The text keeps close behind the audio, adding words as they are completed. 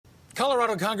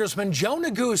Colorado Congressman Joe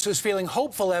Neguse is feeling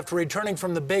hopeful after returning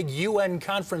from the big UN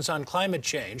conference on climate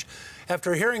change.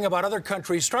 After hearing about other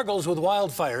countries' struggles with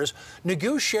wildfires,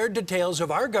 Neguse shared details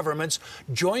of our government's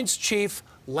Joint Chief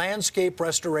Landscape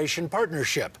Restoration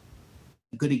Partnership.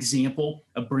 A good example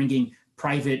of bringing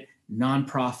private,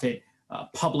 nonprofit,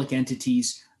 public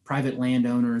entities, private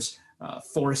landowners,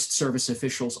 Forest Service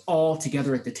officials all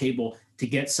together at the table to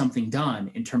get something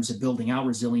done in terms of building out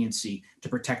resiliency to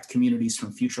protect communities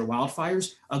from future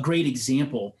wildfires. A great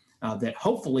example that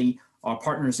hopefully our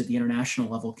partners at the international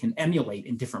level can emulate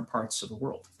in different parts of the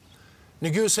world.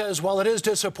 Neguse says while it is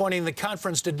disappointing the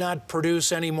conference did not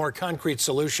produce any more concrete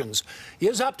solutions, he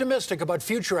is optimistic about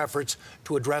future efforts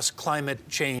to address climate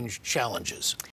change challenges.